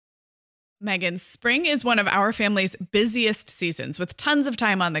Megan, spring is one of our family's busiest seasons with tons of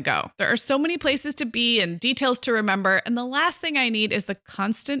time on the go. There are so many places to be and details to remember, and the last thing I need is the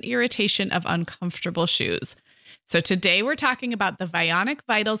constant irritation of uncomfortable shoes. So today we're talking about the Vionic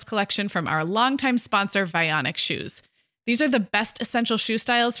Vitals collection from our longtime sponsor, Vionic Shoes. These are the best essential shoe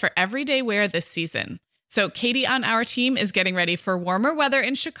styles for everyday wear this season. So Katie on our team is getting ready for warmer weather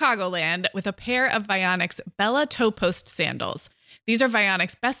in Chicagoland with a pair of Vionic's Bella Toe Post sandals. These are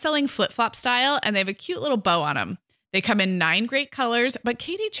Vionic's best-selling flip-flop style, and they have a cute little bow on them. They come in 9 great colors, but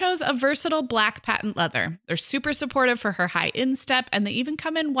Katie chose a versatile black patent leather. They're super supportive for her high instep, and they even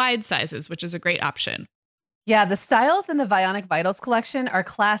come in wide sizes, which is a great option. Yeah, the styles in the Vionic Vitals collection are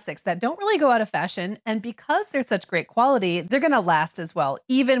classics that don't really go out of fashion, and because they're such great quality, they're going to last as well,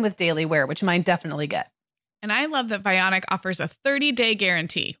 even with daily wear, which mine definitely get. And I love that Vionic offers a 30-day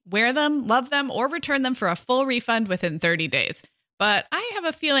guarantee. Wear them, love them, or return them for a full refund within 30 days. But I have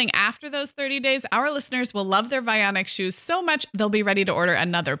a feeling after those 30 days, our listeners will love their Vionic shoes so much they'll be ready to order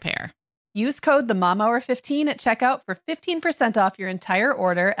another pair. Use code TheMomHour15 at checkout for 15% off your entire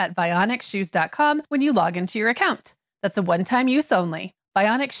order at VionicShoes.com when you log into your account. That's a one-time use only.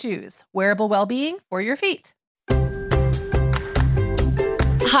 Vionic Shoes, wearable well-being for your feet.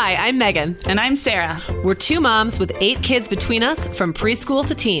 Hi, I'm Megan. And I'm Sarah. We're 2 moms with 8 kids between us from preschool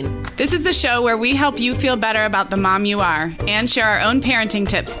to teen. This is the show where we help you feel better about the mom you are and share our own parenting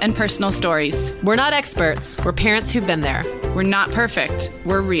tips and personal stories. We're not experts. We're parents who've been there. We're not perfect.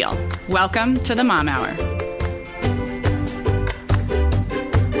 We're real. Welcome to the Mom Hour.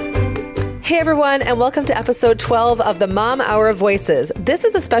 Hey everyone, and welcome to episode 12 of the Mom Hour Voices. This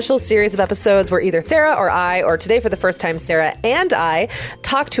is a special series of episodes where either Sarah or I, or today for the first time, Sarah and I,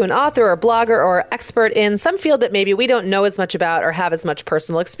 talk to an author or blogger or expert in some field that maybe we don't know as much about or have as much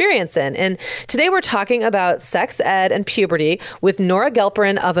personal experience in. And today we're talking about sex ed and puberty with Nora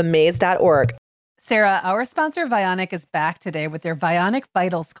Gelperin of amaze.org. Sarah, our sponsor Vionic is back today with their Vionic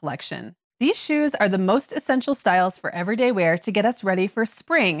Vitals collection. These shoes are the most essential styles for everyday wear to get us ready for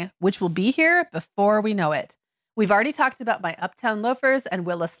spring, which will be here before we know it. We've already talked about my Uptown loafers and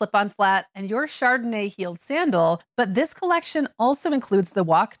Willa slip-on flat and your Chardonnay heeled sandal, but this collection also includes the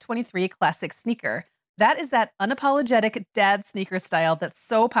Walk 23 classic sneaker. That is that unapologetic dad sneaker style that's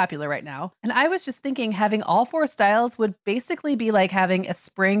so popular right now. And I was just thinking having all 4 styles would basically be like having a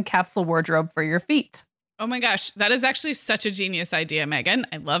spring capsule wardrobe for your feet. Oh my gosh, that is actually such a genius idea, Megan.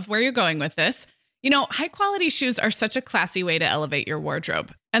 I love where you're going with this. You know, high quality shoes are such a classy way to elevate your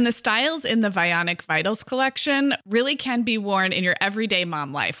wardrobe. And the styles in the Vionic Vitals collection really can be worn in your everyday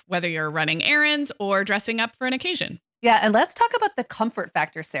mom life, whether you're running errands or dressing up for an occasion. Yeah, and let's talk about the comfort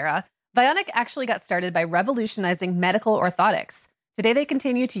factor, Sarah. Vionic actually got started by revolutionizing medical orthotics. Today, they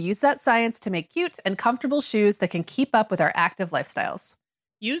continue to use that science to make cute and comfortable shoes that can keep up with our active lifestyles.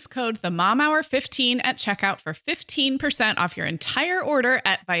 Use code TheMomHour15 at checkout for 15% off your entire order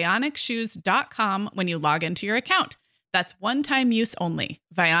at VionicShoes.com when you log into your account. That's one-time use only.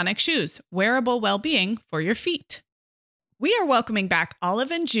 Vionic Shoes, wearable well-being for your feet. We are welcoming back Olive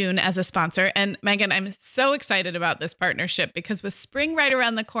and June as a sponsor. And Megan, I'm so excited about this partnership because with spring right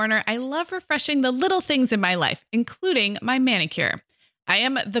around the corner, I love refreshing the little things in my life, including my manicure. I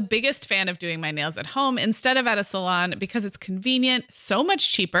am the biggest fan of doing my nails at home instead of at a salon because it's convenient, so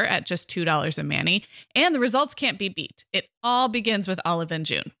much cheaper at just $2 a mani, and the results can't be beat. It all begins with Olive and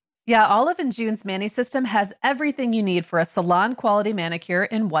June. Yeah, Olive and June's Mani system has everything you need for a salon-quality manicure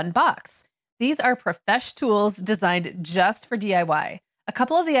in one box. These are profesh tools designed just for DIY. A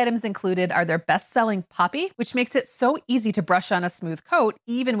couple of the items included are their best-selling Poppy, which makes it so easy to brush on a smooth coat,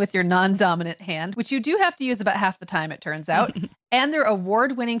 even with your non-dominant hand, which you do have to use about half the time, it turns out. And their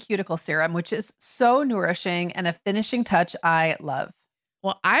award-winning cuticle serum, which is so nourishing and a finishing touch I love.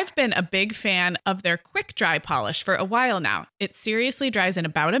 Well, I've been a big fan of their quick dry polish for a while now. It seriously dries in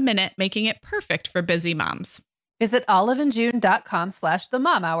about a minute, making it perfect for busy moms. Visit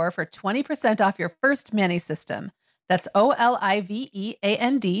oliveandjune.com/themomhour for 20% off your first Mani system. That's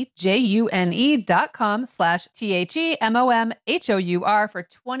oliveandjune.com/THEMOMHOUR for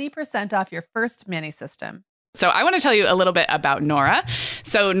 20% off your first Mani system. So I want to tell you a little bit about Nora.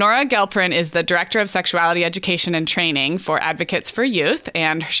 So Nora Gelperin is the Director of Sexuality Education and Training for Advocates for Youth,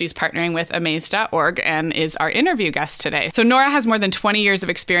 and she's partnering with amaze.org and is our interview guest today. So Nora has more than 20 years of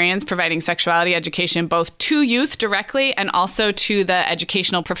experience providing sexuality education both to youth directly and also to the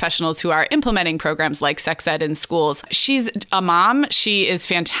educational professionals who are implementing programs like sex ed in schools. She's a mom. She is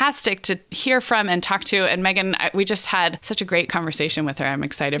fantastic to hear from and talk to. And Megan, we just had such a great conversation with her. I'm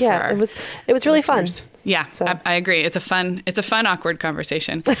excited for her. It was really fun. Yeah, So. I agree. It's a fun, awkward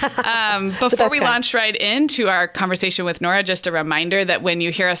conversation. Before we launch right into our conversation with Nora, just a reminder that when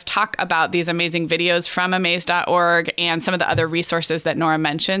you hear us talk about these amazing videos from amaze.org and some of the other resources that Nora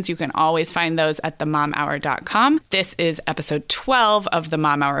mentions, you can always find those at themomhour.com. This is episode 12 of the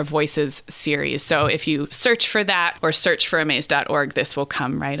Mom Hour Voices series. So if you search for that or search for amaze.org, this will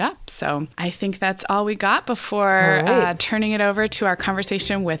come right up. So I think that's all we got before turning it over to our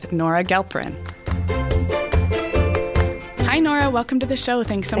conversation with Nora Gelperin. Hi, Nora. Welcome to the show.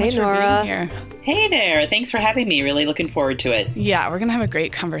 Thanks so much for being here. Hey there. Thanks for having me. Really looking forward to it. Yeah, we're going to have a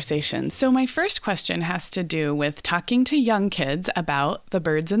great conversation. So my first question has to do with talking to young kids about the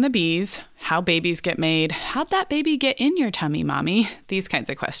birds and the bees, how babies get made, how'd that baby get in your tummy, mommy? These kinds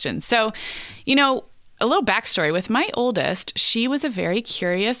of questions. So, a little backstory with my oldest, she was a very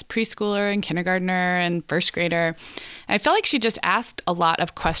curious preschooler and kindergartner and first grader. I felt like she just asked a lot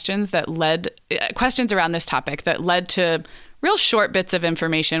of questions questions around this topic that led to real short bits of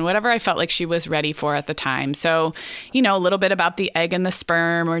information, whatever I felt like she was ready for at the time. So, a little bit about the egg and the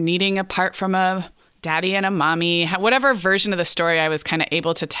sperm or needing a part from a daddy and a mommy, whatever version of the story I was kind of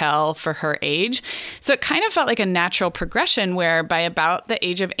able to tell for her age. So it kind of felt like a natural progression where by about the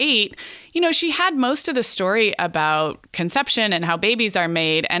age of 8, she had most of the story about conception and how babies are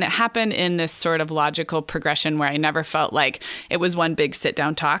made. And it happened in this sort of logical progression where I never felt like it was one big sit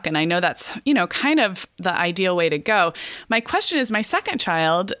down talk. And I know that's, kind of the ideal way to go. My question is, my second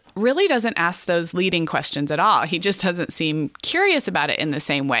child really doesn't ask those leading questions at all. He just doesn't seem curious about it in the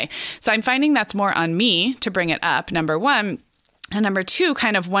same way. So I'm finding that's more on me to bring it up, number one. And number two,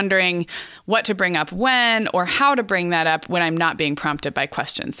 kind of wondering what to bring up when or how to bring that up when I'm not being prompted by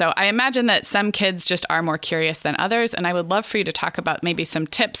questions. So I imagine that some kids just are more curious than others. And I would love for you to talk about maybe some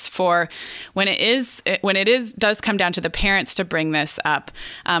tips for when it does come down to the parents to bring this up.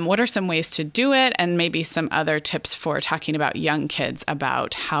 What are some ways to do it? And maybe some other tips for talking about young kids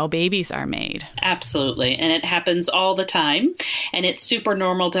about how babies are made. Absolutely. And it happens all the time. And it's super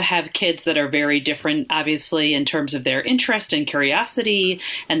normal to have kids that are very different, obviously, in terms of their interest and curiosity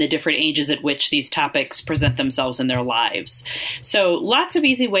and the different ages at which these topics present themselves in their lives. So lots of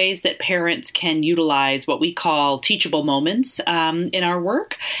easy ways that parents can utilize what we call teachable moments in our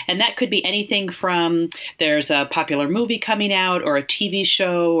work. And that could be anything from there's a popular movie coming out or a TV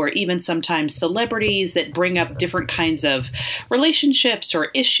show or even sometimes celebrities that bring up different kinds of relationships or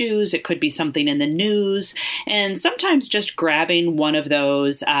issues. It could be something in the news. And sometimes just grabbing one of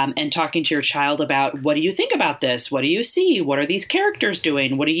those and talking to your child about, what do you think about this? What do you see? What are these characters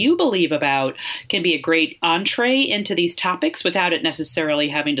doing? What do you believe about? Can be a great entree into these topics without it necessarily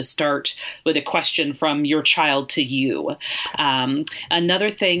having to start with a question from your child to you.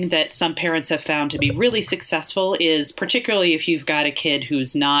 Another thing that some parents have found to be really successful is, particularly if you've got a kid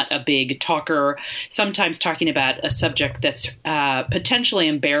who's not a big talker, sometimes talking about a subject that's potentially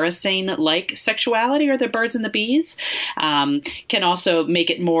embarrassing, like sexuality or the birds and the bees, can also make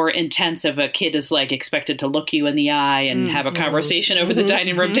it more intense if a kid is like expected to look you in the eye and have a conversation over the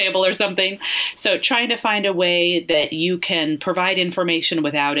dining room table or something. So trying to find a way that you can provide information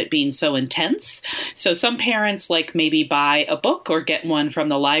without it being so intense. So some parents like maybe buy a book or get one from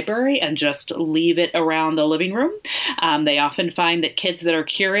the library and just leave it around the living room. They often find that kids that are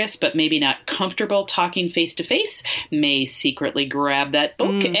curious but maybe not comfortable talking face to face may secretly grab that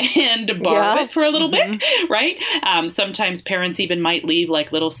book and borrow it for a little bit, right? Sometimes parents even might leave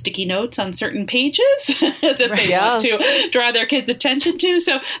like little sticky notes on certain pages that they want to draw their kids' attention to.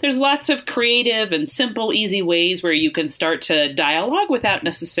 So there's lots of creative and simple, easy ways where you can start to dialogue without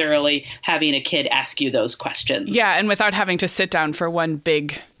necessarily having a kid ask you those questions. Yeah, and without having to sit down for one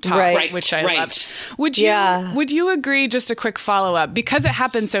big talk, which I loved. Would you agree, just a quick follow-up, because it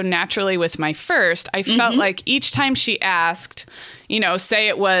happened so naturally with my first, I felt like each time she asked, say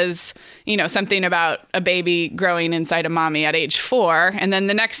it was, something about a baby growing inside a mommy at age 4. And then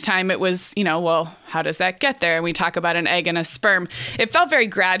the next time it was, well, how does that get there? And we talk about an egg and a sperm. It felt very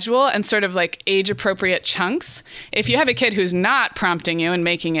gradual and sort of like age appropriate chunks. If you have a kid who's not prompting you and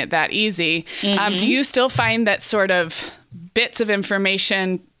making it that easy, do you still find that sort of bits of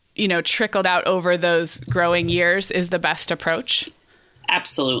information, trickled out over those growing years is the best approach?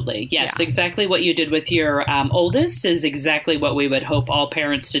 Absolutely. Yes, exactly what you did with your oldest is exactly what we would hope all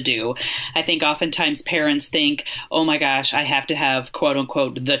parents to do. I think oftentimes parents think, oh my gosh, I have to have quote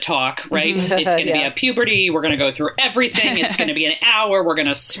unquote the talk, right? It's going to be a puberty. We're going to go through everything. It's going to be an hour. We're going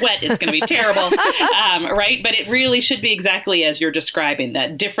to sweat. It's going to be terrible. Right? But it really should be exactly as you're describing,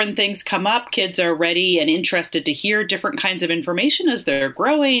 that different things come up. Kids are ready and interested to hear different kinds of information as they're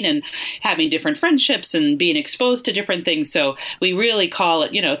growing and having different friendships and being exposed to different things. So we really call call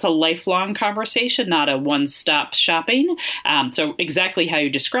it, it's a lifelong conversation, not a one-stop shopping. So exactly how you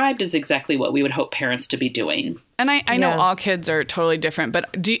described is exactly what we would hope parents to be doing. And I know all kids are totally different,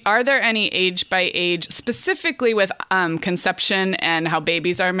 but are there any age by age, specifically with conception and how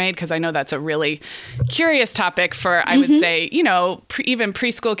babies are made? Because I know that's a really curious topic for, I would say, even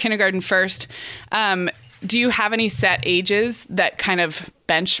preschool, kindergarten, first. Do you have any set ages that kind of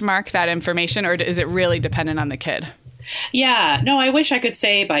benchmark that information, or is it really dependent on the kid? Yeah, no, I wish I could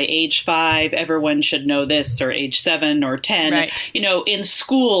say by age 5, everyone should know this, or age 7 or 10. Right. In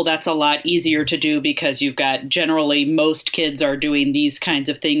school, that's a lot easier to do because you've got generally most kids are doing these kinds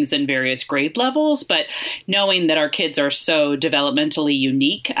of things in various grade levels. But knowing that our kids are so developmentally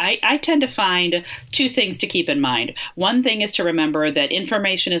unique, I tend to find 2 things to keep in mind. One thing is to remember that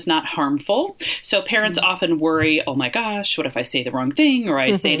information is not harmful. So parents often worry, oh my gosh, what if I say the wrong thing, or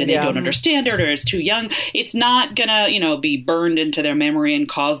I say that they don't understand it, or it's too young. It's not going to be burned into their memory and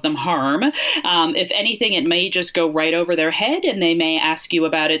cause them harm. If anything, it may just go right over their head, and they may ask you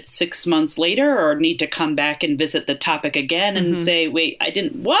about it 6 months later, or need to come back and visit the topic again and say, wait,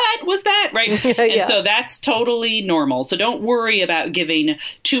 what was that? Right. And so that's totally normal. So don't worry about giving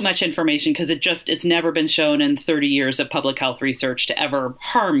too much information, because it's never been shown in 30 years of public health research to ever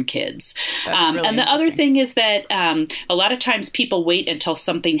harm kids. Really and the other thing is that a lot of times people wait until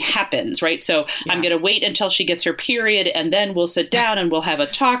something happens, right? So I'm going to wait until she gets her period, and then we'll sit down and we'll have a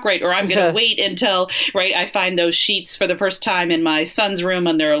talk, right? Or I'm going to wait until, right, I find those sheets for the first time in my son's room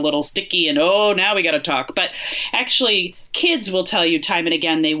and they're a little sticky, and now we got to talk. But actually, kids will tell you time and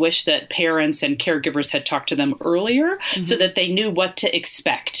again they wish that parents and caregivers had talked to them earlier so that they knew what to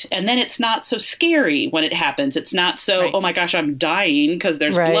expect. And then it's not so scary when it happens. It's not so, oh my gosh, I'm dying because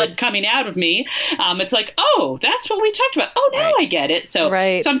there's blood coming out of me. It's like, oh, that's what we talked about. Oh, now I get it. So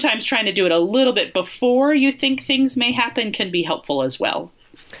sometimes trying to do it a little bit before you think things may happen can be helpful as well.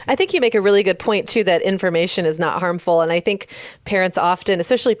 I think you make a really good point, too, that information is not harmful. And I think parents often,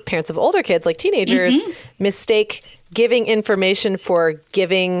 especially parents of older kids like teenagers, mistake giving information for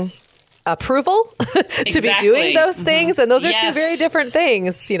giving approval to be doing those things. And those are 2 very different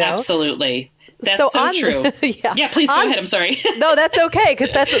things, Absolutely. That's so true. Yeah, please go ahead. I'm sorry. No, that's okay.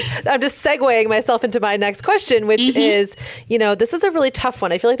 Because I'm just segueing myself into my next question, which is, this is a really tough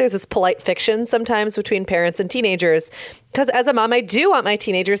one. I feel like there's this polite fiction sometimes between parents and teenagers. Because as a mom, I do want my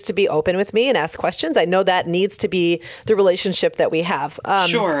teenagers to be open with me and ask questions. I know that needs to be the relationship that we have.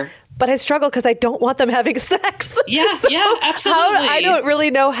 Sure. But I struggle because I don't want them having sex. Yeah, absolutely. I don't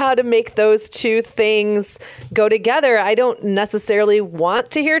really know how to make those 2 things go together. I don't necessarily want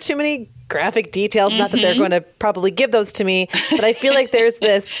to hear too many graphic details. Not that they're going to probably give those to me, but I feel like there's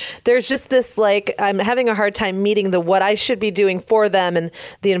just this, like, I'm having a hard time meeting what I should be doing for them and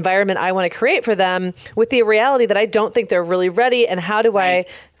the environment I want to create for them with the reality that I don't think they're really ready. And how do I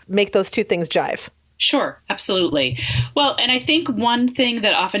make those 2 things jive? Sure, absolutely. Well, and I think one thing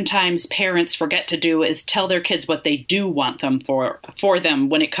that oftentimes parents forget to do is tell their kids what they do want them for them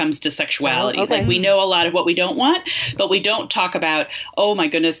when it comes to sexuality. Like, we know a lot of what we don't want, but we don't talk about, oh my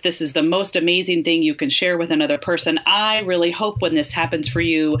goodness, this is the most amazing thing you can share with another person. I really hope when this happens for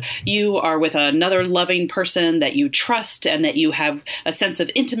you, you are with another loving person that you trust and that you have a sense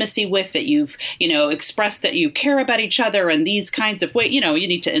of intimacy with, that you've, expressed that you care about each other, and these kinds of ways, you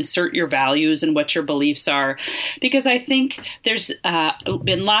need to insert your values and what your beliefs are, because I think there's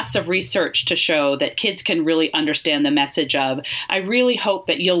been lots of research to show that kids can really understand the message of, I really hope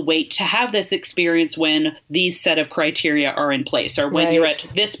that you'll wait to have this experience when these set of criteria are in place, or when you're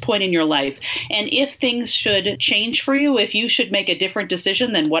at this point in your life. And if things should change for you, if you should make a different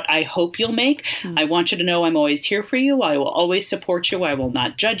decision than what I hope you'll make, I want you to know I'm always here for you. I will always support you. I will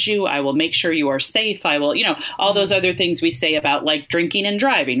not judge you. I will make sure you are safe. I will, all those other things we say about, like, drinking and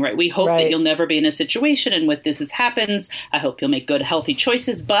driving, right? We hope that you'll never be in a situation and with this happens, I hope you'll make good, healthy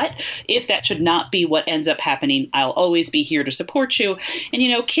choices. But if that should not be what ends up happening, I'll always be here to support you.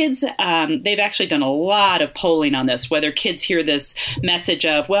 And, kids, they've actually done a lot of polling on this, whether kids hear this message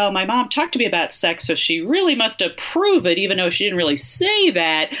of, well, my mom talked to me about sex, so she really must approve it, even though she didn't really say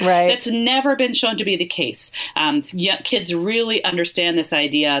that. That's never been shown to be the case. Kids really understand this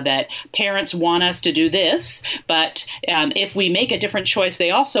idea that parents want us to do this, but if we make a different choice,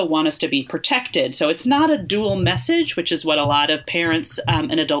 they also want us to be protected. So it's not a dual message, which is what a lot of parents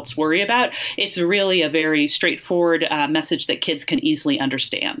and adults worry about. It's really a very straightforward message that kids can easily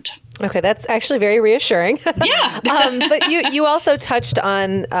understand. Okay, that's actually very reassuring. Yeah. But you also touched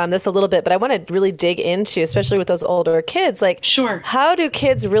on this a little bit, but I want to really dig into, especially with those older kids, like, how do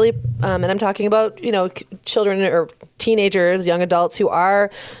kids really, and I'm talking about, children or teenagers, young adults who are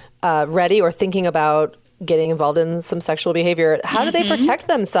ready or thinking about getting involved in some sexual behavior, how do they protect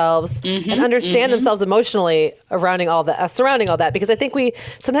themselves and understand themselves emotionally surrounding all that? Because I think we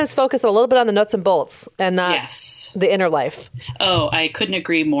sometimes focus a little bit on the nuts and bolts and not the inner life. Oh, I couldn't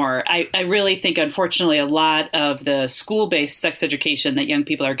agree more. I really think, unfortunately, a lot of the school-based sex education that young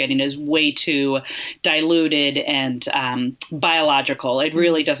people are getting is way too diluted and biological. It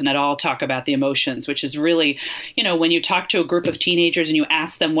really doesn't at all talk about the emotions, which is really, when you talk to a group of teenagers and you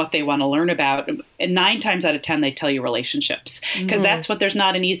ask them what they want to learn about, 9 times out of 10, they tell you relationships, because that's what there's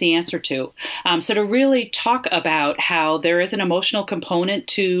not an easy answer to. So to really talk about how there is an emotional component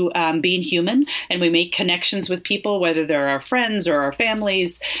to being human, and we make connections with people, whether they're our friends or our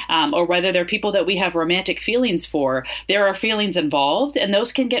families, or whether they're people that we have romantic feelings for, there are feelings involved, and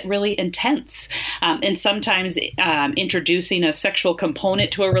those can get really intense. And sometimes introducing a sexual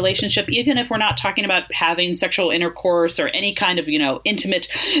component to a relationship, even if we're not talking about having sexual intercourse or any kind of, intimate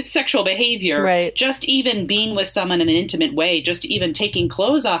sexual behavior, just even being with someone in an intimate way, just even taking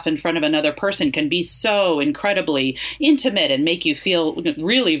clothes off in front of another person can be so incredibly intimate and make you feel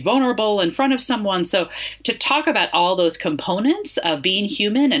really vulnerable in front of someone. So to talk about all those components of being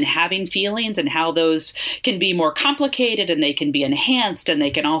human and having feelings and how those can be more complicated and they can be enhanced and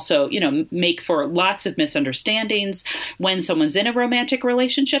they can also, make for lots of misunderstandings when someone's in a romantic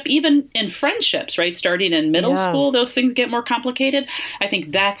relationship, even in friendships, right? Starting in middle school, those things get more complicated. I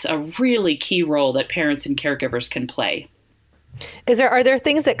think that's a really key role that parents and caregivers can play. Are there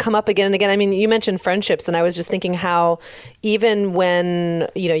things that come up again and again? I mean, you mentioned friendships, and I was just thinking how even when,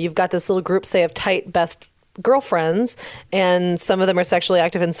 you've got this little group, say, of tight best girlfriends, and some of them are sexually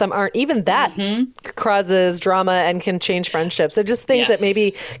active and some aren't, even that causes drama and can change friendships. They're just things that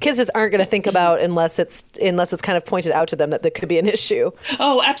maybe kids just aren't going to think about unless it's kind of pointed out to them that could be an issue.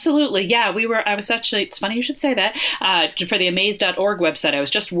 Oh, absolutely. Yeah, I was actually, it's funny you should say that, for the amaze.org website, I was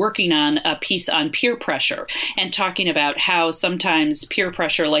just working on a piece on peer pressure and talking about how sometimes peer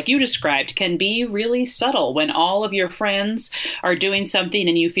pressure, like you described, can be really subtle when all of your friends are doing something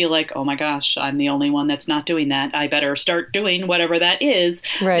and you feel like, oh my gosh, I'm the only one that's not doing that. I better start doing whatever that is.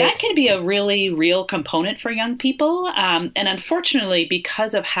 That can be a really real component for young people. And unfortunately,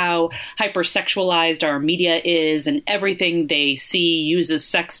 because of how hypersexualized our media is and everything they see uses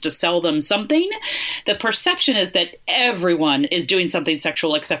sex to sell them something, the perception is that everyone is doing something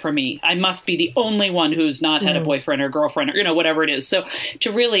sexual except for me. I must be the only one who's not had a boyfriend or girlfriend or, whatever it is. So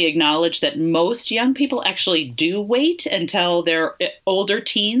to really acknowledge that most young people actually do wait until they're older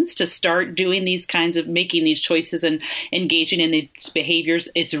teens to start doing these kinds of making these choices and engaging in these behaviors.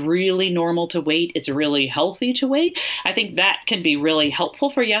 It's really normal to wait. It's really healthy to wait. I think that can be really helpful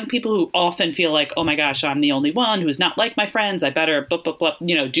for young people who often feel like, oh my gosh, I'm the only one who's not like my friends. I better,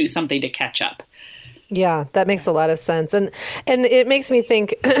 do something to catch up. Yeah, that makes a lot of sense. And it makes me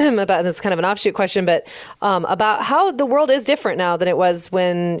think about, this kind of an offshoot question, but about how the world is different now than it was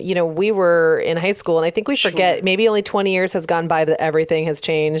when, we were in high school. And I think we forget maybe only 20 years has gone by, but everything has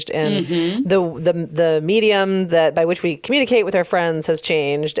changed. And the medium by which we communicate with our friends has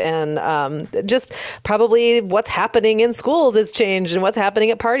changed. And just probably what's happening in schools has changed and what's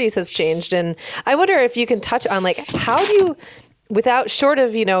happening at parties has changed. And I wonder if you can touch on how do you, without short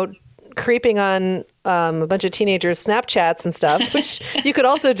of, creeping on a bunch of teenagers' Snapchats and stuff, which you could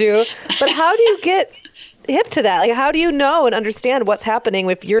also do. But how do you get hip to that? How do you know and understand what's happening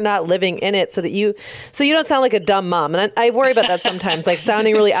if you're not living in it so you don't sound like a dumb mom? And I worry about that sometimes,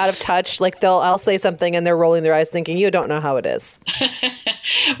 sounding really out of touch. I'll say something and they're rolling their eyes thinking, you don't know how it is.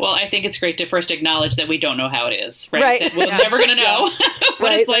 Well, I think it's great to first acknowledge that we don't know how it is, right? That we're never going to know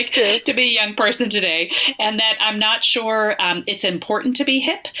what it's like to be a young person today. And that I'm not sure it's important to be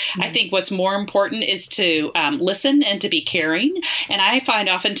hip. I think what's more important is to listen and to be caring. And I find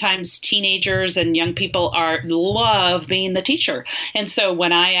oftentimes teenagers and young people love being the teacher. And so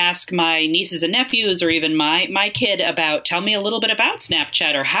when I ask my nieces and nephews or even my kid about, tell me a little bit about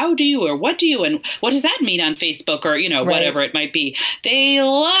Snapchat or how do you or what do you and what does that mean on Facebook or, whatever it might be, they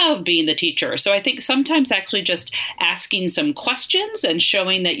love being the teacher. So I think sometimes actually just asking some questions and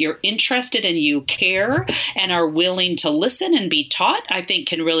showing that you're interested and you care and are willing to listen and be taught, I think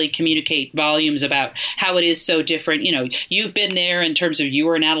can really communicate volumes about how it is so different. You've been there in terms of you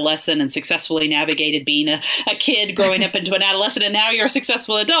were an adolescent and successfully navigated being a kid growing up into an adolescent, and now you're a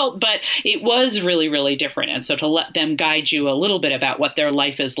successful adult, but it was really, really different. And so to let them guide you a little bit about what their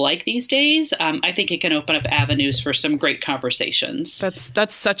life is like these days, I think it can open up avenues for some great conversations.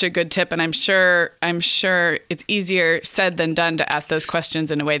 That's such a good tip. And I'm sure it's easier said than done to ask those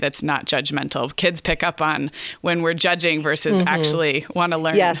questions in a way that's not judgmental. Kids pick up on when we're judging versus actually want to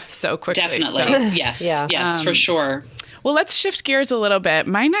learn so quickly. Definitely. So, yes, for sure. Well, let's shift gears a little bit.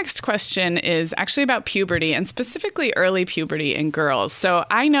 My next question is actually about puberty and specifically early puberty in girls. So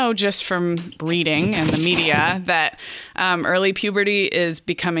I know just from reading and the media that early puberty is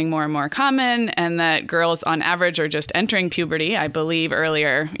becoming more and more common, and that girls on average are just entering puberty, I believe,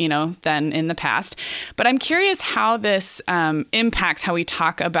 earlier, than in the past. But I'm curious how this impacts how we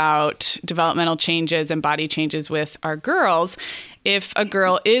talk about developmental changes and body changes with our girls. If a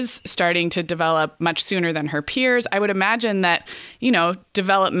girl is starting to develop much sooner than her peers, I would imagine that,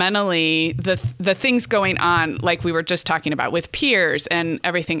 developmentally, the things going on, like we were just talking about with peers and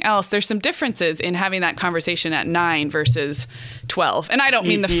everything else, there's some differences in having that conversation at 9 versus 12. And I don't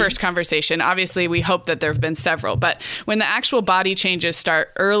mean the first conversation. Obviously, we hope that there have been several. But when the actual body changes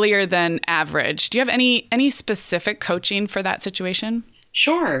start earlier than average, do you have any specific coaching for that situation?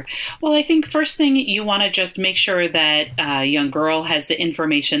 Sure. Well, I think first thing you want to just make sure that a young girl has the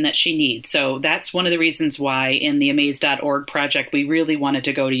information that she needs. So that's one of the reasons why in the amaze.org project, we really wanted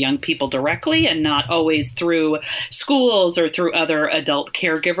to go to young people directly and not always through schools or through other adult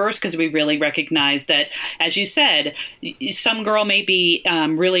caregivers, because we really recognize that, as you said, some girl may be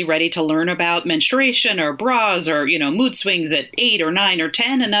really ready to learn about menstruation or bras or, mood swings at 8 or 9 or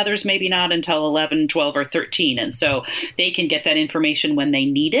 10, and others maybe not until 11, 12, or 13. And so they can get that information when they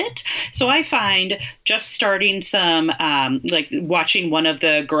need it. So I find just starting some, like watching one of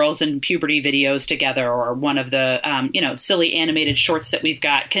the girls in puberty videos together, or one of the, silly animated shorts that we've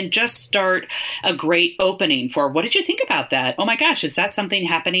got, can just start a great opening for, what did you think about that? Oh my gosh, is that something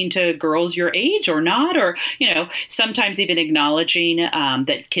happening to girls your age or not? Or, sometimes even acknowledging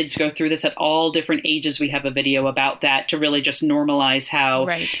that kids go through this at all different ages. We have a video about that to really just normalize how,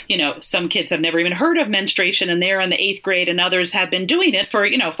 some kids have never even heard of menstruation and they're in the 8th grade, and others have been doing it for,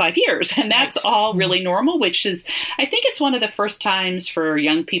 5 years. And that's all really normal, which is, I think it's one of the first times for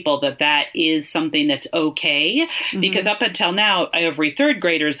young people that is something that's okay. Because up until now, every 3rd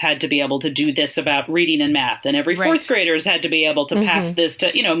graders had to be able to do this about reading and math. And every 4th graders had to be able to pass this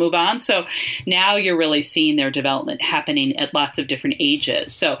to, move on. So now you're really seeing their development happening at lots of different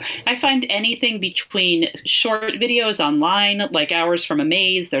ages. So I find anything between short videos online, like ours from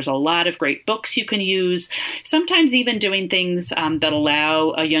Amaze, there's a lot of great books you can use. Sometimes even doing things that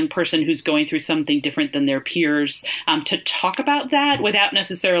allow a young person who's going through something different than their peers to talk about that without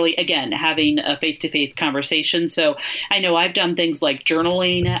necessarily, again, having a face-to-face conversation. So I know I've done things like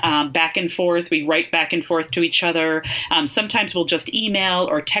journaling back and forth. We write back and forth to each other. Sometimes we'll just email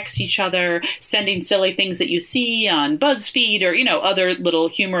or text each other, sending silly things that you see on BuzzFeed or, other little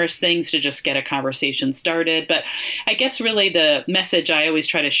humorous things to just get a conversation started. But I guess really the message I always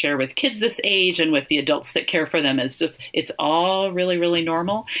try to share with kids this age and with the adults that care for them is just, it's all really, really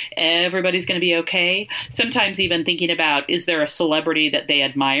normal. Everybody's going to be okay. Sometimes even thinking about, is there a celebrity that they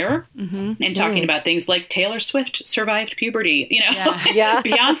admire? And talking about things like Taylor Swift survived puberty.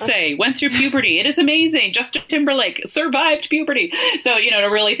 Beyonce went through puberty. It is amazing. Justin Timberlake survived puberty. So, to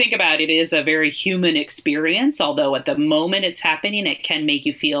really think about it is a very human experience. Although at the moment it's happening, it can make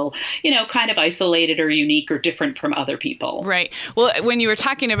you feel, kind of isolated or unique or different from other people. Right. Well, when you were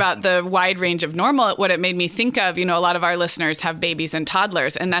talking about the wide range of normal, what it made me think of, a lot of our listeners have babies and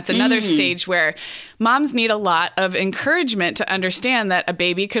toddlers. And that's another stage where moms need a lot of encouragement to understand that a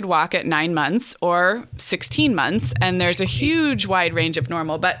baby could walk at 9 months or 16 months. And there's a huge wide range of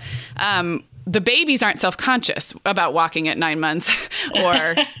normal. But the babies aren't self-conscious about walking at 9 months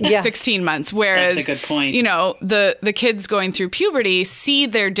or 16 months. Whereas, that's a good point. The kids going through puberty see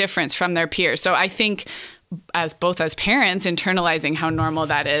their difference from their peers. So I think as parents, internalizing how normal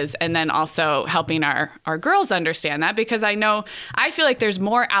that is, and then also helping our girls understand that, because I feel like there's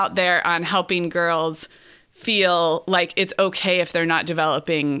more out there on helping girls feel like it's okay if they're not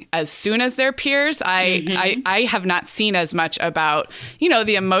developing as soon as their peers. I have not seen as much about,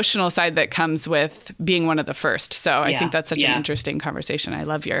 the emotional side that comes with being one of the first. So I think that's such an interesting conversation. I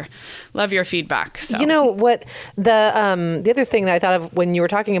love your feedback. So. What the other thing that I thought of when you were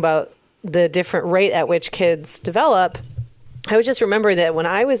talking about the different rate at which kids develop, I was just remembering that when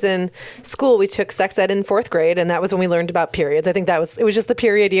I was in school, we took sex ed in 4th grade, and that was when we learned about periods. I think it was just the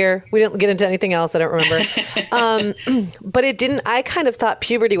period year. We didn't get into anything else. I don't remember. But it didn't, I kind of thought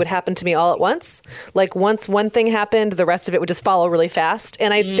puberty would happen to me all at once. Like once one thing happened, the rest of it would just follow really fast.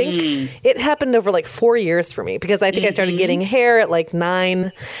 And I think it happened over like 4 years for me, because I think I started getting hair at like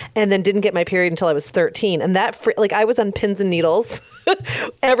 9 and then didn't get my period until I was 13. And that, I was on pins and needles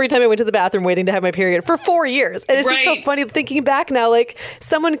every time I went to the bathroom waiting to have my period for 4 years. And it's just so funny thinking back now, like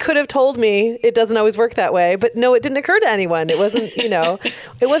someone could have told me it doesn't always work that way, but no, it didn't occur to anyone. It wasn't, it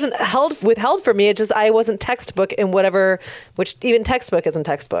wasn't withheld from me. It just, I wasn't textbook in whatever, which even textbook isn't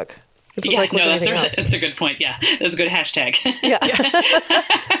textbook. Yeah, no, that's a good point. Yeah, that's a good hashtag. Yeah.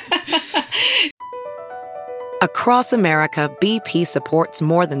 Across America, BP supports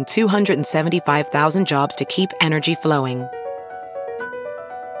more than 275,000 jobs to keep energy flowing.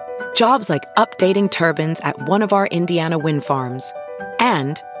 Jobs like updating turbines at one of our Indiana wind farms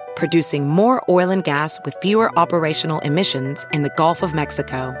and producing more oil and gas with fewer operational emissions in the Gulf of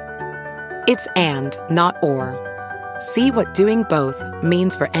Mexico. It's and, not or. See what doing both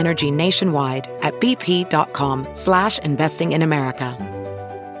means for energy nationwide at bp.com/investing in America.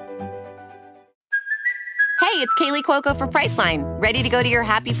 Hey, it's Kaylee Cuoco for Priceline. Ready to go to your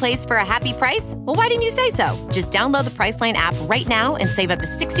happy place for a happy price? Well, why didn't you say so? Just download the Priceline app right now and save up to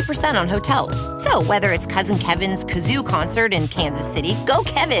 60% on hotels. So whether it's Cousin Kevin's Kazoo Concert in Kansas City, go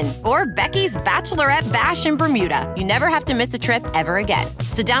Kevin, or Becky's Bachelorette Bash in Bermuda, you never have to miss a trip ever again.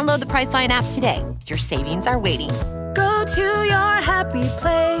 So download the Priceline app today. Your savings are waiting. Go to your happy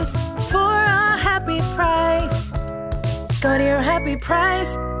place for a happy price. Go to your happy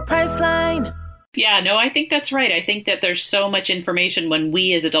price, Priceline. Yeah, no, I think that's right. I think that there's so much information when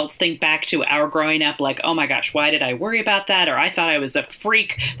we as adults think back to our growing up, like, oh my gosh, why did I worry about that? Or I thought I was a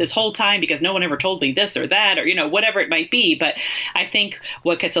freak this whole time because no one ever told me this or that, or, whatever it might be. But I think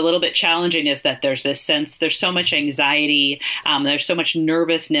what gets a little bit challenging is that there's this sense, there's so much anxiety, there's so much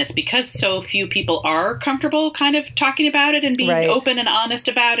nervousness because so few people are comfortable kind of talking about it and being open and honest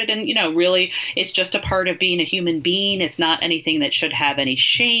about it. And, really, it's just a part of being a human being. It's not anything that should have any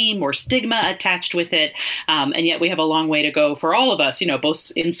shame or stigma attached with it. And yet we have a long way to go for all of us,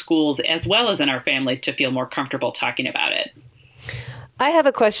 both in schools as well as in our families to feel more comfortable talking about it. I have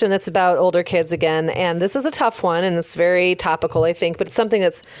a question that's about older kids again, and this is a tough one, and it's very topical, I think, but it's something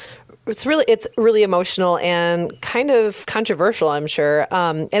that's it's really emotional and kind of controversial, I'm sure.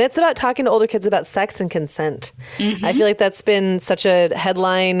 And it's about talking to older kids about sex and consent. Mm-hmm. I feel like that's been such a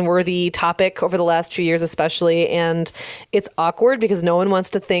headline-worthy topic over the last few years, especially, and it's awkward because no one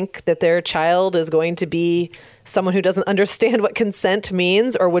wants to think that their child is going to be someone who doesn't understand what consent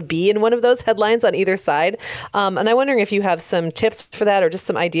means or would be in one of those headlines on either side. And I'm wondering if you have some tips for that or just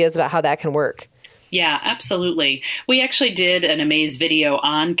some ideas about how that can work. Yeah, absolutely. We actually did an Amaze video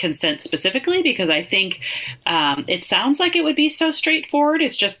on consent specifically because I think it sounds like it would be so straightforward.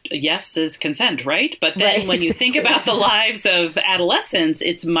 It's just yes is consent, right? But then when you think about the lives of adolescents,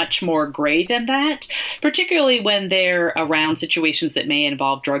 it's much more gray than that, particularly when they're around situations that may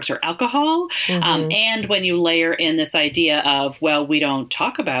involve drugs or alcohol. Mm-hmm. And when you layer in this idea of, well, we don't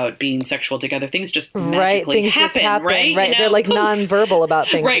talk about being sexual together. Things just magically happen, right? Right. They're like nonverbal about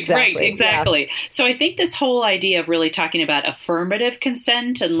things. Right, exactly. Yeah. So I think this whole idea of really talking about affirmative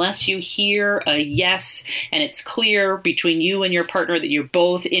consent, unless you hear a yes and it's clear between you and your partner that you're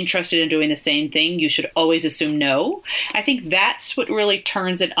both interested in doing the same thing, you should always assume no. I think that's what really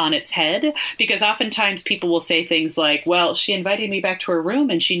turns it on its head, because oftentimes people will say things like, well, she invited me back to her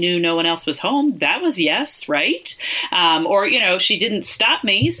room and she knew no one else was home. That was yes, right? Or, she didn't stop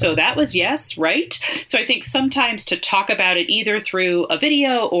me, so that was yes, right? So I think sometimes to talk about it either through a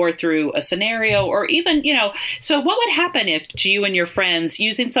video or through a scenario, or even, so what would happen if to you and your friends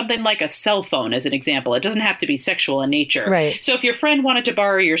using something like a cell phone as an example? It doesn't have to be sexual in nature. Right. So if your friend wanted to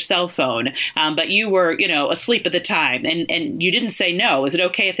borrow your cell phone, but you were, asleep at the time and you didn't say no, is it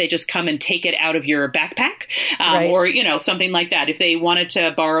okay if they just come and take it out of your backpack? Or, something like that. If they wanted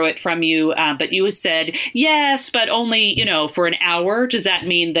to borrow it from you, but you said yes, but only, for an hour, does that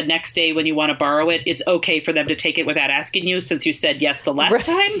mean the next day when you want to borrow it, it's okay for them to take it without asking you since you said yes the last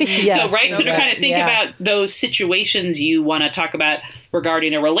time? Yes. So to kind of think about those situations you want to talk about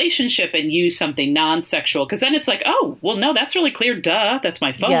regarding a relationship and use something non-sexual, because then it's like, oh, well, no, that's really clear. Duh, that's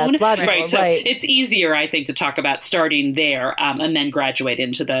my phone. Yeah, it's logical, right. So it's easier, I think, to talk about starting there and then graduate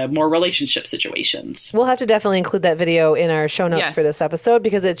into the more relationship situations. We'll have to definitely include that video in our show notes for this episode,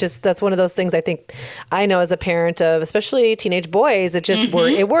 because that's one of those things I think I know as a parent of especially teenage boys, it just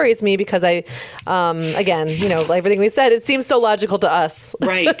it worries me because again, everything we said, it seems so logical to us.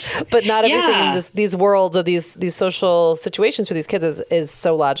 Right. But not everything in these worlds of these social situations for these kids is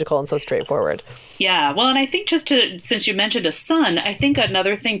so logical and so straightforward. Yeah. Well, and I think since you mentioned a son, I think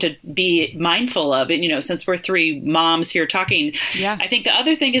another thing to be mindful of, and, since we're three moms here talking, I think the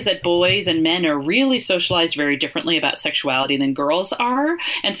other thing is that boys and men are really socialized very differently about sexuality than girls are.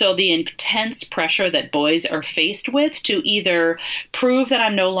 And so the intense pressure that boys are faced with to either prove that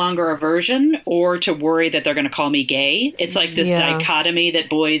I'm no longer a virgin or to worry that they're going to call me gay. It's like this dichotomy that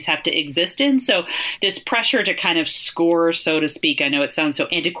boys have to exist in. So this pressure to kind of score, so to speak, I know it sounds so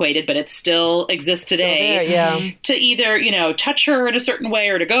antiquated, but it still exists today. There, to either, touch her in a certain way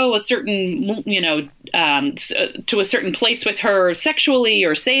or to go a certain, to a certain place with her sexually,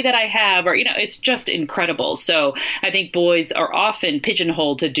 or say that I have, or, it's just incredible. So I think boys are often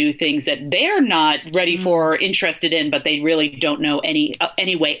pigeonholed to do things that they're not ready for, interested in, but they really don't know any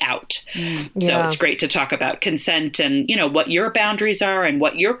way out. So it's great to talk about consent and, what your boundaries are and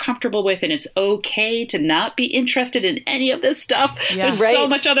what you're comfortable with. And it's okay to not be interested in any of this stuff. There's so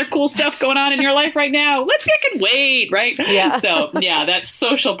much other cool stuff going on in your life right now. Let's fucking wait, right? Yeah. So that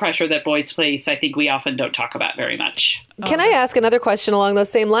social pressure that boys face, I think we often don't talk about very much. Can I ask another question along those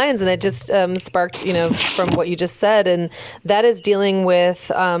same lines? And it just sparked, from what you just said, and that is dealing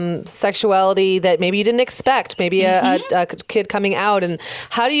with sexuality that maybe you didn't expect, maybe a kid coming out. And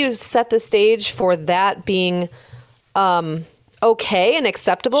how do you set the stage for that being okay and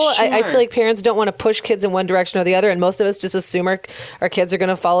acceptable? Sure. I feel like parents don't want to push kids in one direction or the other, and most of us just assume our kids are going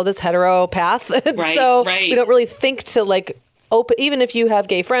to follow this hetero path. We don't really think to open, even if you have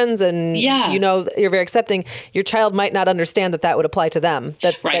gay friends and you're very accepting, your child might not understand that would apply to them,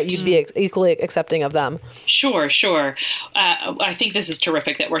 that you'd be equally accepting of them. Sure. I think this is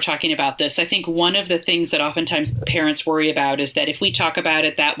terrific that we're talking about this. I think one of the things that oftentimes parents worry about is that if we talk about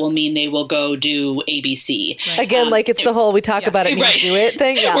it, that will mean they will go do ABC. Right. Again, it's the whole we talk about it, means do it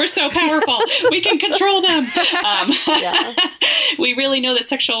thing. Yeah. We're so powerful. We can control them. We really know that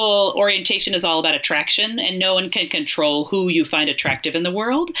sexual orientation is all about attraction, and no one can control who you find attractive in the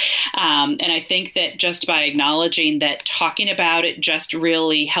world. And I think that just by acknowledging that, talking about it just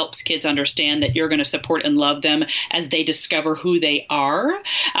really helps kids understand that you're going to support and love them as they discover who they are.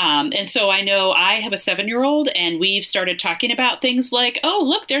 And so I know I have a 7-year-old, and we've started talking about things like, oh,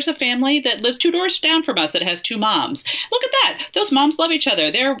 look, there's a family that lives 2 doors down from us that has 2 moms. Look at that. Those moms love each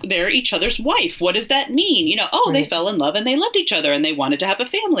other. They're each other's wife. What does that mean? They fell in love and they loved each other and they wanted to have a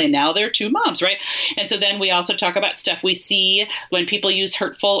family, and now they're 2 moms, right? And so then we also talk about stuff we see when people use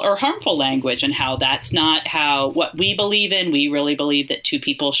hurtful or harmful language, and how that's not what we believe in. We really believe that 2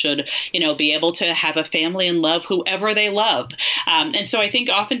 people should, be able to have a family and love whoever they love. And so I think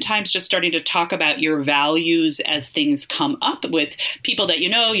oftentimes just starting to talk about your values as things come up with people that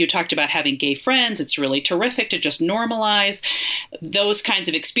you talked about having gay friends. It's really terrific to just normalize those kinds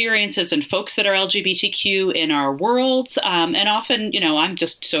of experiences and folks that are LGBTQ in our worlds. And often, I'm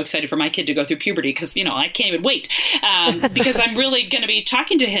just so excited for my kid to go through puberty because, I can't even wait because I'm really going to be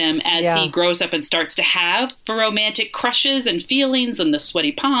talking to him as he grows up and starts to have romantic crushes and feelings and the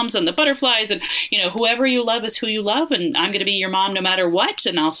sweaty palms and the butterflies and, whoever you love is who you love. And I'm going to be your mom no matter what.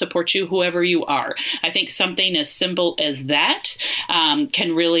 And I'll support you whoever you are. I think something as simple as that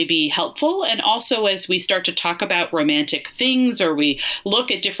can really be helpful. And also as we start to talk about romantic things, or we look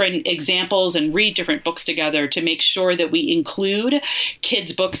at different examples and read different books together, to make sure that we include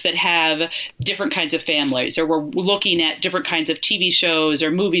kids' books that have different kinds of families, or we're looking at different kinds of TV shows or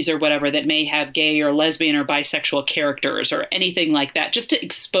movies or whatever that may have gay or lesbian or bisexual characters or anything like that, just to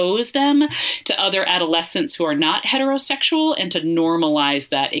expose them to other adolescents who are not heterosexual and to normalize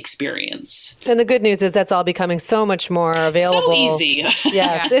that experience. And the good news is that's all becoming so much more available. So easy.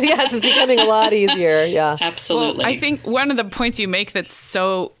 Yes, it's becoming a lot easier. Yeah, absolutely. Well, I think one of the points you make that's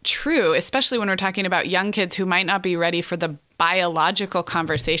so true, especially when we're talking about young kids who might not be ready for the biological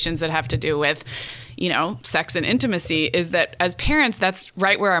conversations that have to do with, sex and intimacy, is that as parents, that's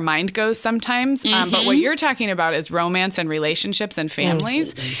right where our mind goes sometimes. But what you're talking about is romance and relationships and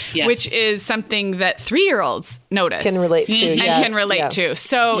families, yes. which is something that 3-year-olds notice. Can relate to. And can relate to.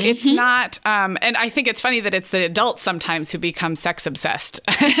 So it's not, and I think it's funny that it's the adults sometimes who become sex obsessed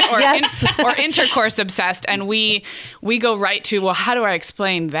or intercourse obsessed. And we go right to, well, how do I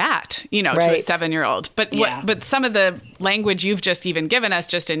explain that, to a 7-year-old? But some of the language you've just even given us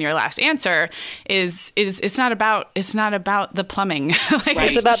just in your last answer is it's not about the plumbing.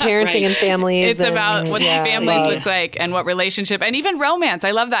 It's about parenting and families. It's about what families look like and what relationship, and even romance.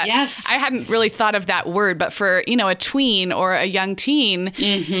 I love that. Yes. I hadn't really thought of that word, but for, a tween or a young teen,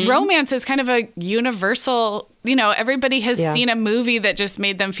 romance is kind of a universal. Everybody has seen a movie that just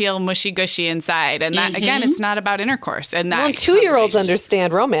made them feel mushy gushy inside. And that, again, it's not about intercourse. And that 2-year-olds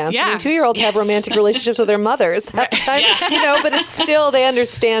understand romance. Yeah. 2-year-olds have romantic relationships with their mothers half the time, but it's still, they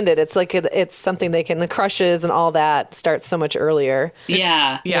understand it. It's like, it's something they can, the crushes and all that starts so much earlier.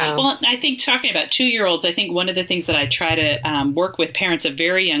 Yeah. Well, I think talking about 2-year-olds, I think one of the things that I try to work with parents of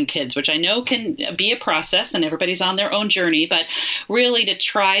very young kids, which I know can be a process and everybody's on their own journey, but really to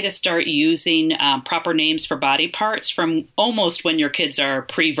try to start using proper names for body body parts from almost when your kids are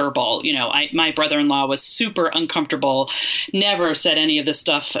pre-verbal. My brother-in-law was super uncomfortable, never said any of this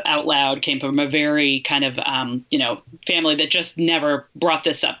stuff out loud, came from a very kind of, family that just never brought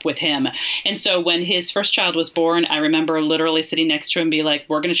this up with him. And so when his first child was born, I remember literally sitting next to him and be like,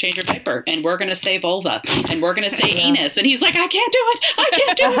 we're going to change your diaper and we're going to say vulva and we're going to say anus. And he's like, I can't do it. I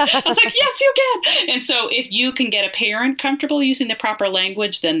can't do it. I was like, yes, you can. And so if you can get a parent comfortable using the proper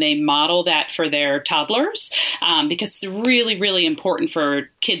language, then they model that for their toddlers, because it's really, really important for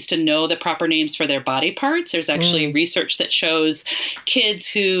kids to know the proper names for their body parts. There's actually research that shows kids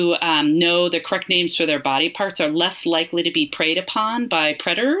who know the correct names for their body parts are less likely to be preyed upon by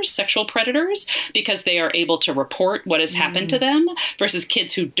predators, sexual predators, because they are able to report what has happened to them, versus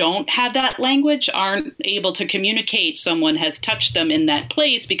kids who don't have that language aren't able to communicate someone has touched them in that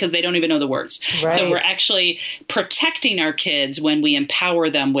place because they don't even know the words. Right. So we're actually protecting our kids when we empower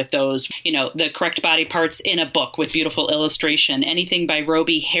them with those, the correct body parts in a book with beautiful illustration. Anything by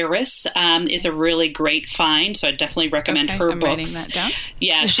Roby Harris is a really great find. So I definitely recommend her books. Writing that down.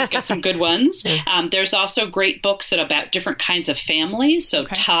 Yeah, she's got some good ones. There's also great books that are about different kinds of families. So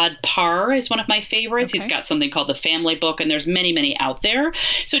Todd Parr is one of my favorites. He's got something called The Family Book, and there's many, many out there.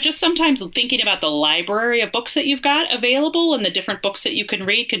 So just sometimes thinking about the library of books that you've got available and the different books that you can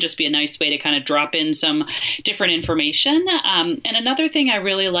read could just be a nice way to kind of drop in some different information. And another thing I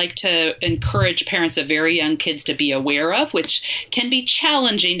really like to encourage parents of very young kids to be aware of, which can be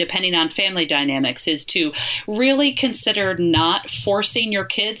challenging depending on family dynamics, is to really consider not forcing your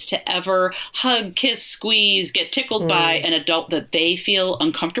kids to ever hug, kiss, squeeze, get tickled by an adult that they feel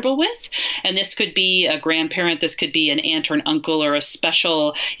uncomfortable with. And this could be a grandparent, this could be an aunt or an uncle or a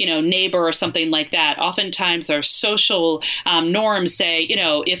special, neighbor or something like that. Oftentimes our social norms say,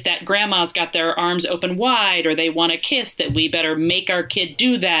 if that grandma's got their arms open wide or they want to kiss, that we better make our kid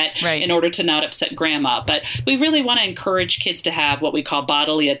do that in order to not upset grandma. But we really want to encourage kids to have what we call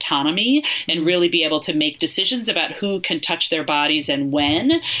bodily autonomy and really be able to make decisions about who can touch their bodies and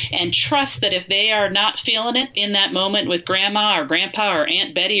when, and trust that if they are not feeling it in that moment with grandma or grandpa or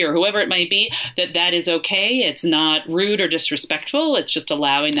Aunt Betty or whoever it might be, that is okay. It's not rude or disrespectful. It's just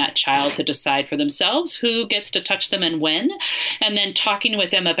allowing that child to decide for themselves who gets to touch them and when, and then talking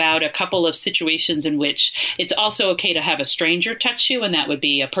with them about a couple of situations in which it's also okay to have a stranger touch you, and that would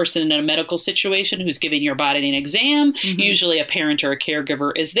be a person in a medical situation who's giving your body an exam. Usually a parent or a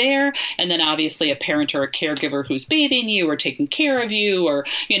caregiver is there, and then obviously a parent or a caregiver who's bathing you or taking care of you or,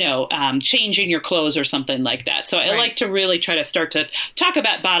 changing your clothes or something like that. So I like to really try to start to talk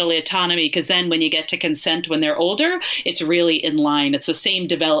about bodily autonomy, because then when you get to consent when they're older, it's really in line. It's the same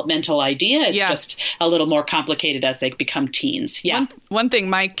developmental idea. It's just a little more complicated as they become teens. Yeah. One thing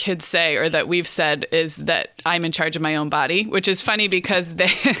my kids say, or that we've said, is that I'm in charge of my own body, which is funny because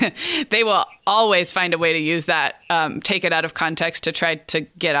they will always find a way to use that, take it out of context to try to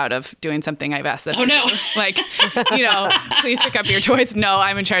get out of doing something I've asked them to do. Like, please pick up your toys. No,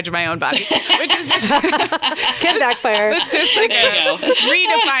 I'm in charge of my own body, which is just can backfire. It's just like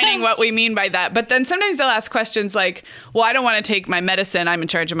redefining what we mean by that. But then sometimes they'll ask questions like, well, I don't want to take my medicine. I'm in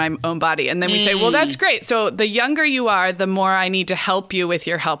charge of my own body. And then we say, well, that's great. So the younger you are, the more I need to help you with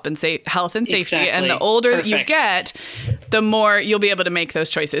your health and safety. Exactly. And the older that you get, the more you'll be able to make those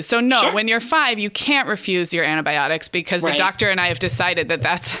choices. So when you're 5, you can't refuse your antibiotics because the doctor and I have decided that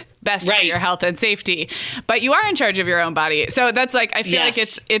that's best for your health and safety, but you are in charge of your own body. So that's like, I feel like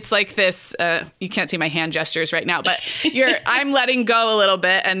it's like this, you can't see my hand gestures right now, but I'm letting go a little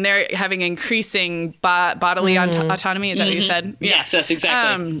bit and they're having increasing bodily autonomy. Is that what you said? Yeah. Yes,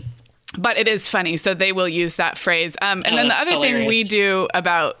 exactly. But it is funny. So they will use that phrase. And then the other thing we do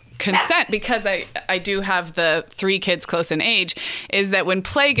about consent, because I do have the 3 kids close in age, is that when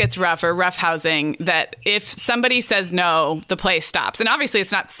play gets rough or roughhousing, that if somebody says no, the play stops. And obviously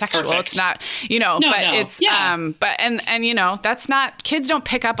it's not sexual. Perfect. It's not, it's, that's not, kids don't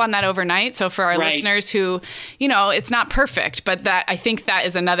pick up on that overnight. So for our listeners who, it's not perfect, but that, I think that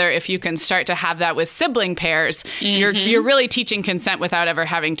is another, if you can start to have that with sibling pairs, you're really teaching consent without ever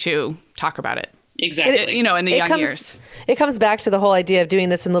having to talk about it. Exactly. In the young years. It comes back to the whole idea of doing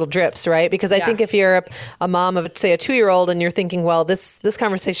this in little drips, right? Because I think if you're a mom of, say, a 2-year-old and you're thinking, well, this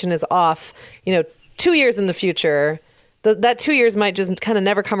conversation is off, 2 years in the future, that 2 years might just kind of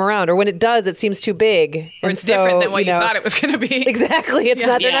never come around. Or when it does, it seems too big. Or it's different than what you thought it was going to be. Exactly. It's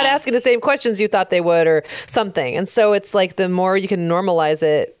not, they're not asking the same questions you thought they would or something. And so it's like the more you can normalize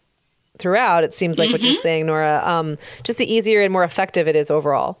it throughout, it seems like what you're saying, Nora, just the easier and more effective it is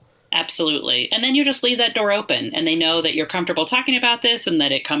overall. Absolutely. And then you just leave that door open and they know that you're comfortable talking about this and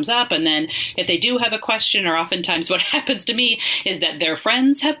that it comes up. And then if they do have a question, or oftentimes what happens to me is that their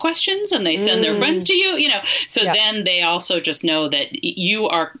friends have questions and they send their friends to you, so then they also just know that you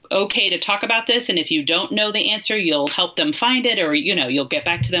are okay to talk about this. And if you don't know the answer, you'll help them find it, or, you'll get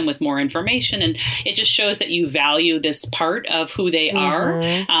back to them with more information. And it just shows that you value this part of who they are.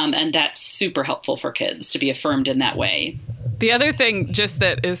 And that's super helpful for kids to be affirmed in that way. The other thing, just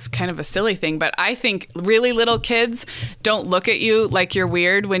that is kind of a silly thing, but I think really little kids don't look at you like you're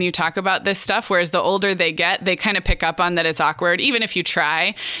weird when you talk about this stuff, whereas the older they get, they kind of pick up on that it's awkward, even if you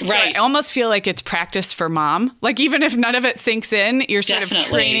try. Right. So I almost feel like it's practice for mom. Like, even if none of it sinks in, you're sort of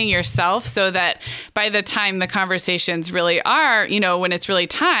training yourself so that by the time the conversations really are, when it's really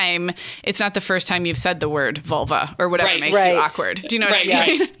time, it's not the first time you've said the word vulva or whatever makes you awkward. Do you know what I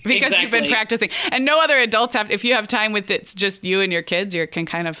mean? Because you've been practicing. And no other adults have, if you have time with it, just you and your kids, you can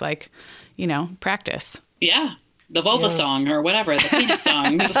kind of practice. Yeah. The vulva song or whatever, the penis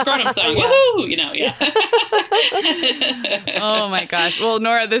song, the scrotum song. Woohoo! Oh my gosh. Well,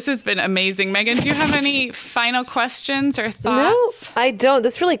 Nora, this has been amazing. Megan, do you have any final questions or thoughts? No, I don't.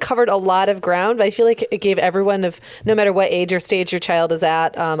 This really covered a lot of ground, but I feel like it gave everyone, no matter what age or stage your child is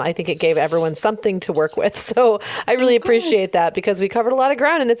at, I think it gave everyone something to work with. So I really appreciate that, because we covered a lot of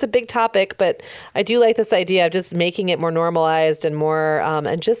ground and it's a big topic, but I do like this idea of just making it more normalized and more,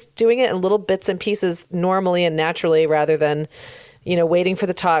 and just doing it in little bits and pieces normally and naturally, rather than, waiting for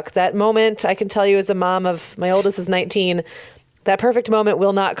the talk. That moment, I can tell you as a mom of, my oldest is 19, that perfect moment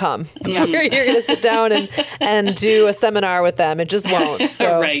will not come. You're going to sit down and do a seminar with them. It just won't.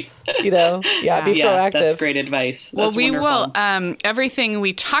 So, be proactive. That's great advice. Well, we will. Everything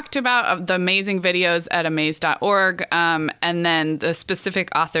we talked about, the amazing videos at amaze.org, and then the specific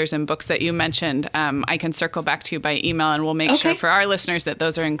authors and books that you mentioned, I can circle back to you by email, and we'll make sure for our listeners that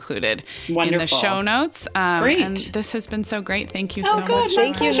those are included in the show notes. Great. And this has been so great. Thank you so much.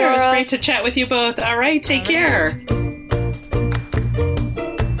 Thank you, Nora. It was great to chat with you both. All right. Take care.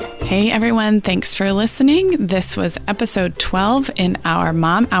 Hey everyone, thanks for listening. This was episode 12 in our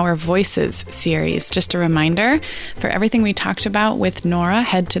Mom Hour Voices series. Just a reminder, for everything we talked about with Nora,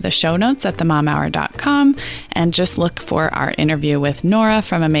 head to the show notes at themomhour.com and just look for our interview with Nora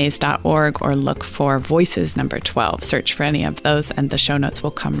from amaze.org, or look for Voices number 12. Search for any of those and the show notes will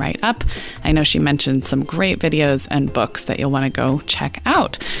come right up. I know she mentioned some great videos and books that you'll want to go check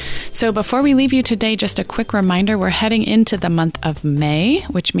out. So before we leave you today, just a quick reminder, we're heading into the month of May,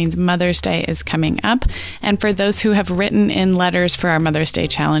 which means Mother's Day is coming up. And for those who have written in letters for our Mother's Day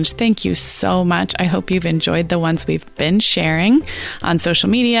challenge, thank you so much. I hope you've enjoyed the ones we've been sharing on social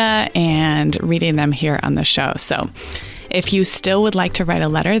media and reading them here on the show. So if you still would like to write a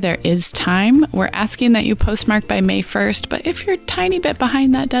letter, there is time. We're asking that you postmark by May 1st, but if you're a tiny bit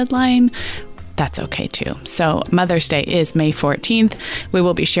behind that deadline, that's okay too. So Mother's Day is May 14th. We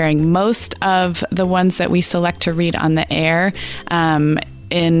will be sharing most of the ones that we select to read on the air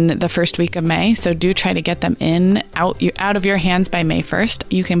in the first week of May. So do try to get them out of your hands by May 1st.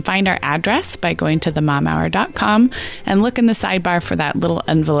 You can find our address by going to themomhour.com and look in the sidebar for that little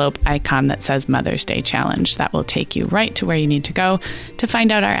envelope icon that says Mother's Day Challenge. That will take you right to where you need to go to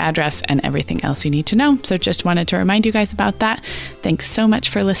find out our address and everything else you need to know. So just wanted to remind you guys about that. Thanks so much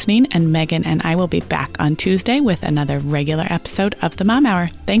for listening. And Megan and I will be back on Tuesday with another regular episode of the Mom Hour.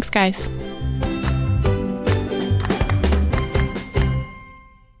 Thanks, guys.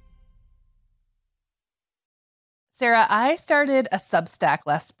 Sarah, I started a Substack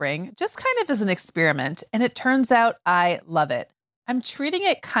last spring, just kind of as an experiment, and it turns out I love it. I'm treating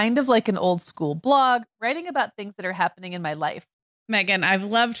it kind of like an old school blog, writing about things that are happening in my life. Megan, I've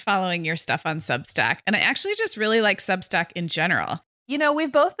loved following your stuff on Substack, and I actually just really like Substack in general.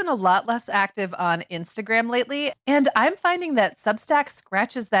 We've both been a lot less active on Instagram lately, and I'm finding that Substack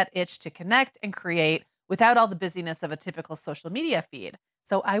scratches that itch to connect and create without all the busyness of a typical social media feed.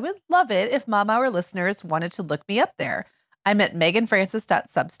 So I would love it if Mom Hour listeners wanted to look me up there. I'm at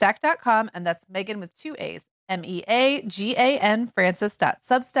meganfrancis.substack.com, and that's Megan with 2 A's, MEAGAN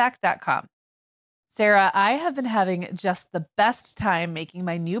Francis.substack.com. Sarah, I have been having just the best time making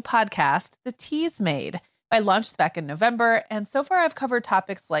my new podcast, The Tea's Made. I launched back in November, and so far I've covered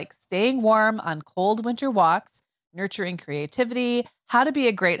topics like staying warm on cold winter walks, nurturing creativity, how to be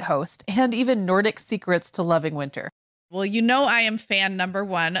a great host, and even Nordic secrets to loving winter. Well, I am fan number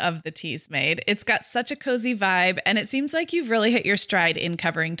 1 of The Tea's Made. It's got such a cozy vibe, and it seems like you've really hit your stride in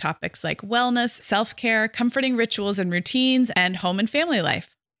covering topics like wellness, self-care, comforting rituals and routines, and home and family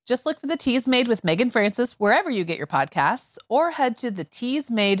life. Just look for The Tea's Made with Megan Francis wherever you get your podcasts, or head to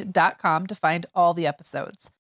theteasmade.com to find all the episodes.